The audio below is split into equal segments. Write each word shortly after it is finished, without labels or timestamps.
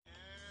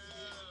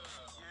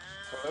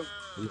Hello,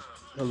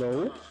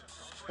 Hello,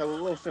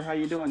 hello, sir. How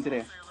you doing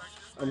today?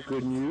 I'm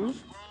good. And you?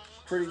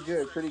 Pretty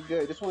good, pretty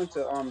good. Just wanted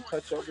to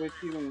touch up with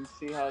you and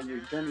see how your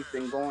journey's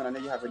been going. I know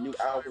you have a new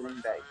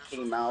album that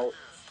came out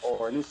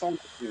or a new song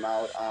that came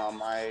out.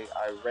 I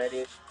read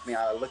it. I mean,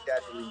 I looked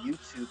at it on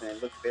YouTube and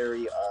it looked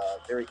very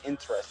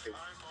interesting.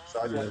 So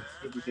I just wanted Yeah. to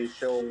see if you can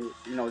show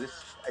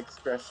just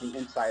express some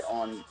insight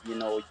on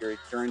your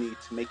journey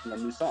to making a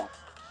new song.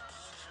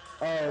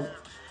 Um,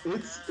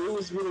 it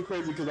was really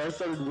crazy because I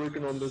started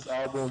working on this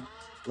album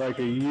like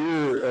a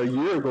year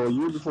ago, a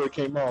year before it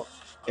came out,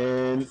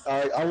 and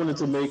I wanted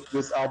to make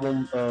this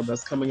album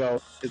that's coming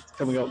out. It's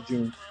coming out in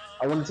June.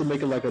 I wanted to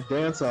make it like a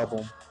dance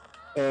album,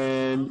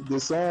 and the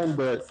song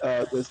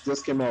that this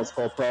just came out is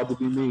called "Proud to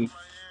Be Me."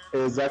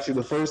 Is actually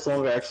the first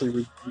song I actually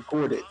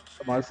recorded.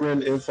 My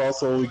friend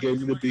Infaso gave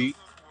me the beat,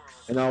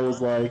 and I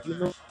was like,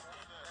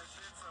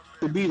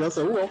 the beat. I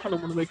said, oh, I kind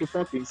of want to make it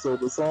funky. So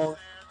the song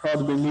 "Proud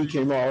to Be Me"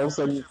 came out. All of a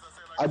sudden,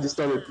 I just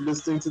started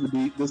listening to the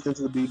beat, listening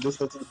to the beat,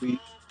 listening to the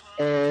beat,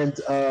 and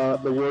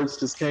the words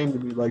just came to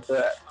me like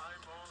that.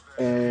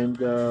 And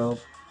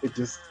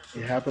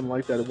it happened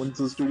like that. I went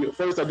to the studio.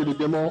 First, I did a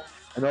demo,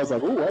 and I was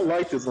like, oh, I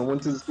like this. And I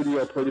went to the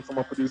studio. I played it for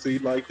my producer. He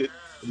liked it,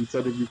 and he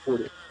said to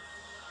record it.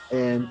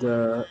 And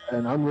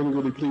I'm really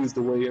really pleased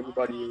the way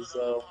everybody is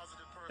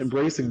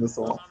embracing the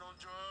song.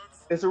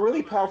 It's a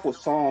really powerful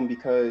song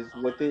because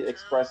with it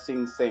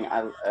expressing saying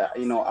I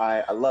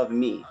love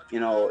me,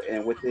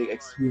 and with it Yeah.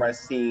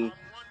 expressing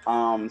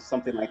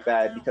something like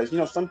that because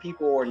some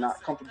people are not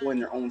comfortable in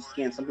their own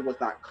skin, some people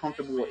are not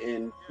comfortable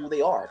in who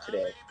they are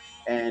today,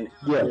 and it's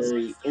Yes.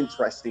 very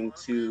interesting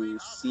to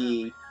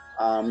see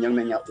young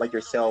men like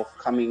yourself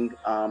coming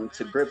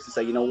to grips and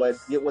say, you know what,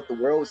 get what the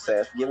world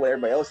says, get what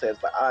everybody else says,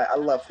 but I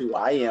love who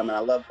I am and I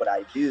love what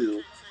I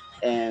do.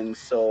 And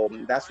so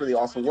that's really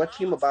awesome. What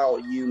came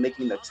about you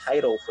making the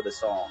title for the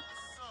song?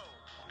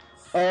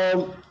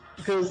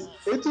 Because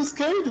it just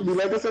came to me.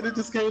 Like I said, it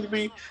just came to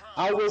me.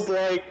 I was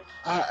like,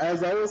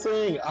 as I was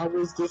saying, I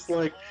was just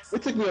like,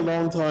 it took me a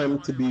long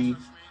time to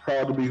be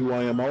proud to be who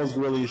I am. I was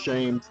really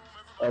ashamed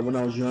when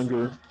I was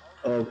younger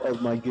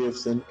of my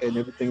gifts and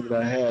everything that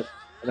I had.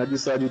 And I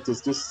decided to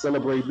just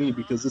celebrate me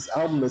because this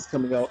album is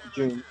coming out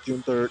June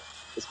 3rd.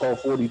 It's called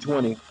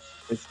 4020.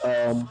 It's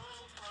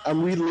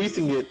I'm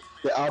releasing it,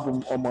 the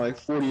album, on my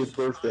 40th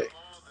birthday,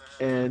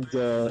 and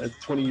it's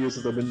 20 years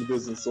since I've been in the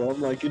business. So I'm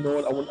like, you know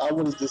what? I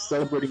want to just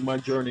celebrating my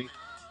journey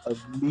of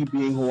me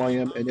being who I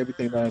am and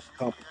everything that I've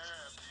accomplished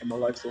in my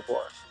life so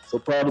far. So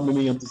proud of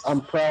me.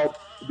 I'm proud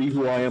to be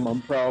who I am.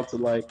 I'm proud to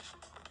like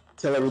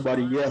tell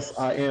everybody, yes,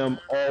 I am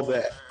all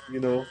that. You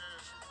know.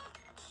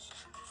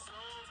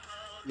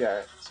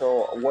 Yeah.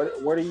 So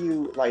what are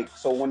you like?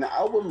 So when the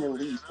album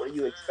released, what are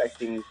you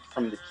expecting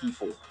from the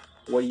people?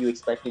 What are you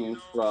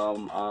expecting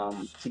from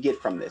to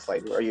get from this?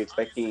 Like, are you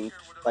expecting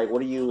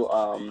what are you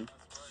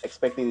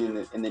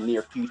expecting in the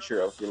near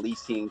future of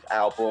releasing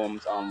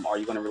albums? Are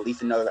you going to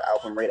release another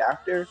album right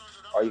after?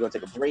 Are you going to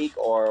take a break,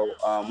 or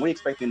what are you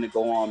expecting to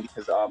go on?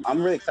 Because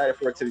I'm really excited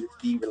for it to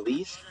be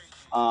released.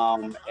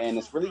 And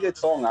it's a really good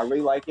song. I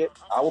really like it.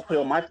 I will put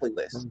it on my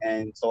playlist,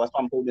 and so that's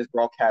why I'm holding this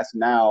broadcast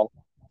now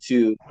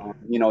to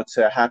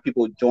to have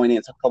people join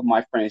in. So a couple of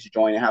my friends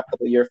join and have a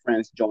couple of your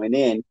friends join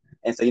in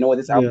and say, you know what,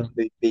 this album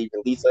Yeah. they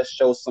release, let's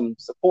show some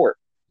support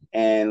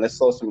and let's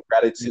show some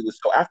gratitude.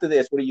 So after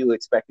this, what are you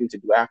expecting to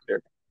do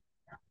after?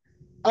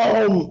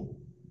 Um,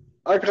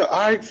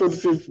 for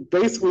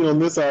basically on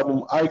this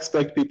album, I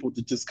expect people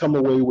to just come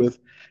away with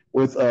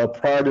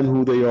pride in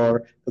who they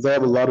are because I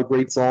have a lot of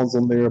great songs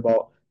on there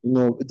about,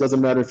 it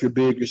doesn't matter if you're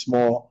big or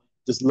small,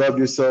 just love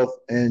yourself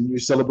and you're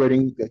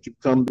celebrating that you've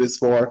come this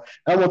far.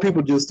 I want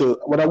people just to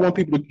what I want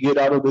people to get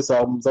out of this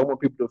album is I want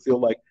people to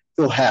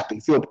feel happy,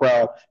 feel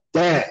proud,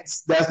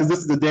 dance. That's because this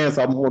is a dance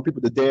album. I want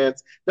people to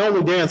dance, not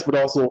only dance but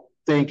also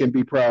think and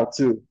be proud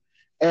too.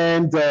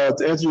 And to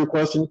answer your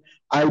question,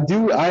 I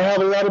do. I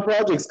have a lot of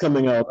projects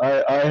coming out.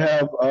 I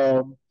have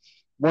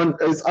one.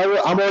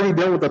 I'm already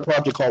done with a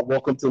project called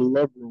Welcome to the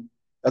Love Room.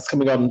 That's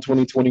coming out in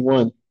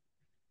 2021,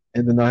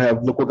 and then I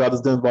have Look What God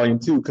Has Done Volume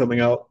 2 coming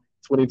out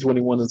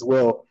 2021 as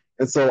well.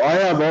 And so I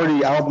have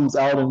already albums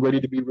out and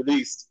ready to be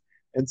released.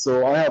 And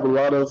so I have a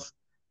lot of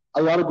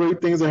great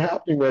things are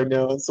happening right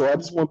now. And so I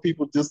just want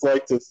people just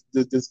like to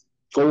just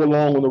go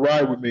along on the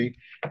ride with me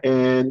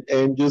and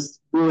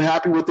just be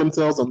happy with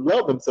themselves and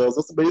love themselves.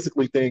 That's the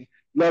basically thing.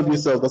 Love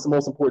yourself. That's the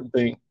most important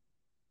thing.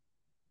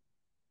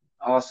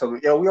 Awesome.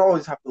 We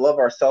always have to love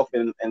ourselves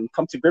and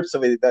come to grips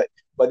with it.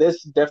 But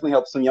this definitely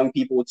helps some young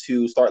people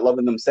to start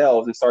loving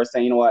themselves and start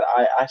saying, you know what,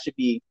 I should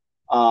be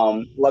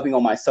loving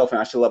on myself and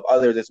I should love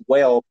others as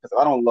well. Because if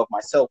I don't love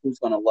myself, who's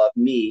going to love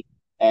me?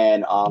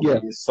 Yeah.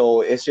 And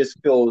so it just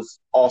feels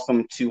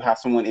awesome to have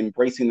someone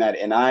embracing that.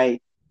 And I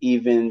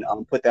even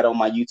put that on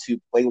my YouTube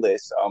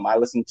playlist. I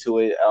listen to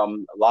it a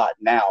lot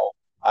now.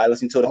 I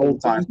listen to it a couple Oh,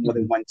 times, thank more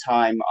than you. one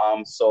time.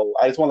 So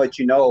I just want to let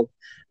you know.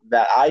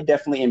 that I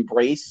definitely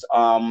embrace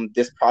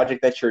this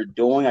project that you're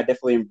doing. I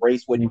definitely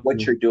embrace Thank what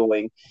you. you're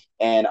doing,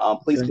 and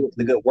please keep Thank up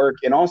the you. good work.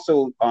 And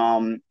also,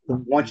 Thank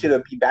want you you.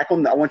 to be back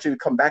on. I want you to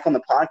come back on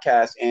the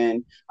podcast,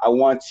 and I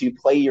want to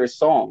play your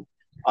song.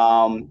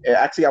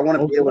 Actually, I want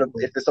to be able to,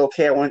 Okay. if it's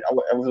okay, I wanted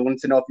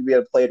to know if you'd be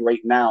able to play it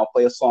right now.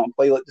 Play a song,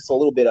 play just a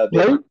little bit of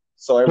it, Play,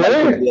 so everybody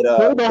play can it. get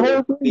Play the a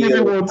whole thing if you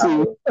feel of want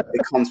how to.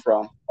 it comes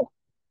from.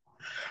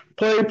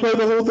 Play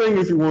the whole thing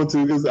if you want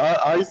to. Because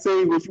I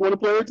say if you want to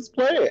play it, just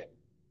play it.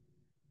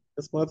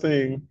 That's my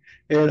thing.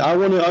 And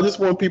I just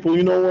want people,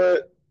 you know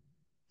what?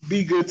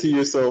 Be good to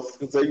yourself.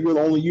 Because like you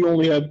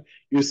only have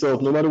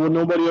yourself. No matter what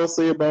nobody else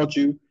say about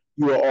you,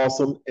 you are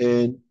awesome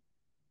and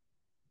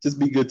just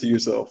be good to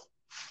yourself.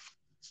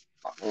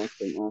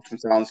 Awesome, awesome.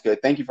 Sounds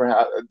good. Thank you for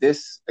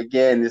this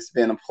again. It's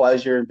been a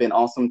pleasure. It's been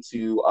awesome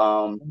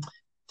to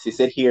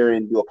sit here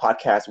and do a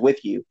podcast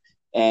with you.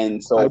 And I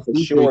so for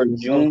appreciate sure, you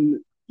as well.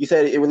 June. You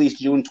said it released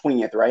June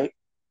 20th, right?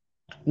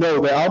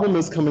 No, the album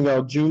is coming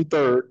out June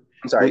 3rd.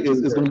 I'm sorry,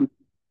 June It's 3rd.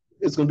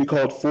 it's gonna be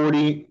called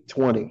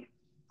 4020.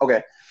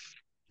 Okay,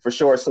 for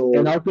sure. And So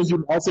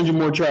I'll send you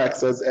more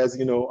tracks as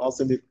you know, I'll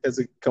send it as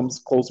it comes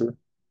closer.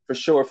 for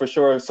sure, for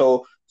sure.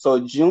 So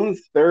June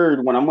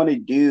 3rd, what I'm gonna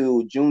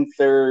do, June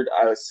 3rd,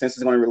 since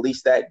it's gonna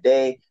release that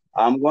day,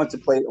 I'm going to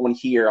play it on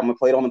here. I'm gonna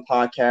play it on the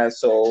podcast,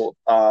 so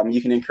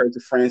you can encourage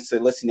your friends to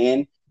listen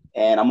in.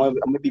 And I'm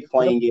gonna be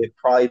playing it,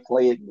 probably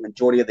play it the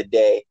majority of the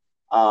day.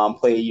 I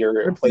Play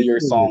your appreciate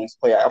it. songs.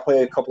 I'll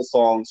play a couple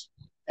songs,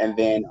 and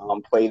then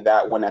play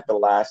that one at the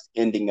last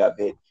ending of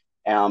it.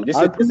 I Just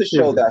to appreciate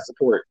show it. that I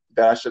support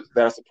that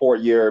I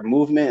support your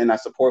movement, and I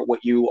support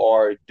what you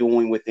are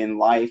doing within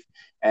life,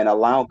 and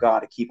allow God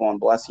to keep on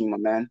blessing you, my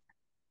man.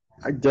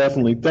 I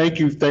definitely thank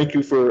you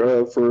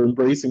for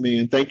embracing me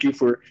and thank you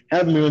for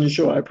having me on your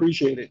show. I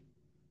appreciate it.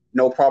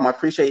 No problem. I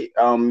appreciate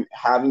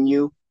having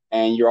you,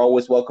 and you're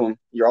always welcome.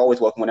 You're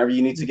always welcome. Whenever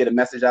you need to get a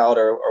message out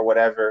or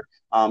whatever,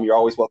 you're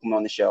always welcome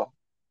on the show.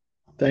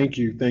 Thank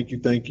you. I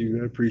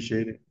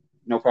appreciate it.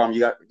 No problem.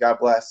 You got God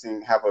bless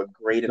and have a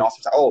great and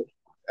awesome time. Oh,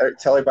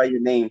 tell everybody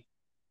your name.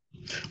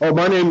 Oh,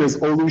 my name is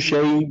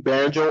Olushey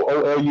Banjo,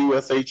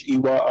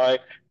 Olushey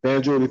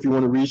Banjo. And if you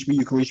want to reach me,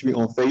 you can reach me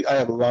on Facebook. I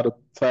have a lot of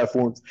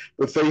platforms,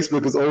 but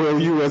Facebook is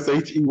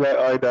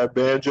Olushey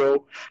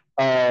Banjo.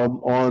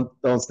 On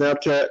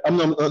Snapchat, I'm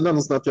not on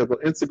Snapchat, but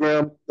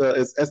Instagram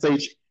is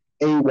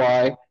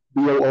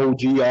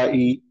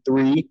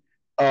SHAYBOOGIE3.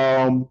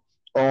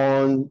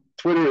 On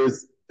Twitter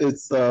is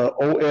it's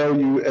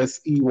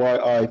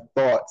OLUSEYI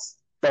thoughts,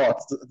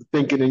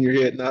 thinking in your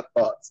head, not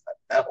thoughts.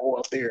 That whole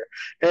up there.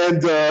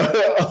 And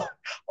I'm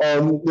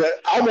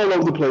all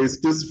over the place.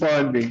 Just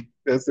find me.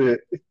 That's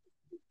it.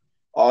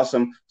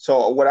 Awesome.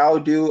 So what I'll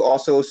do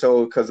also,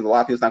 so because a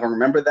lot of people's not gonna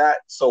remember that,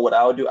 so what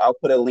I'll do, I'll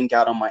put a link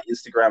out on my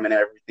Instagram and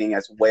everything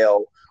as well,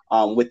 with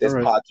All this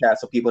right. podcast,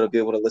 so people to be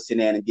able to listen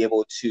in and be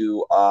able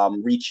to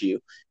reach you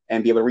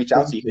and be able to reach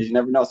out to Thank you, because you. you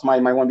never know,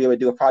 somebody might want to be able to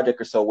do a project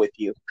or so with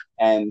you.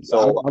 And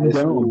so I I'm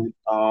just down.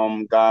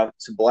 want God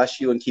to bless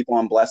you and keep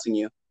on blessing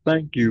you.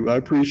 Thank you. I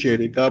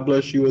appreciate it. God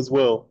bless you as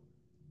well.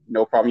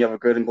 No problem. You have a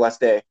good and blessed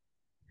day.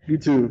 You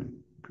too.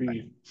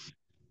 Peace.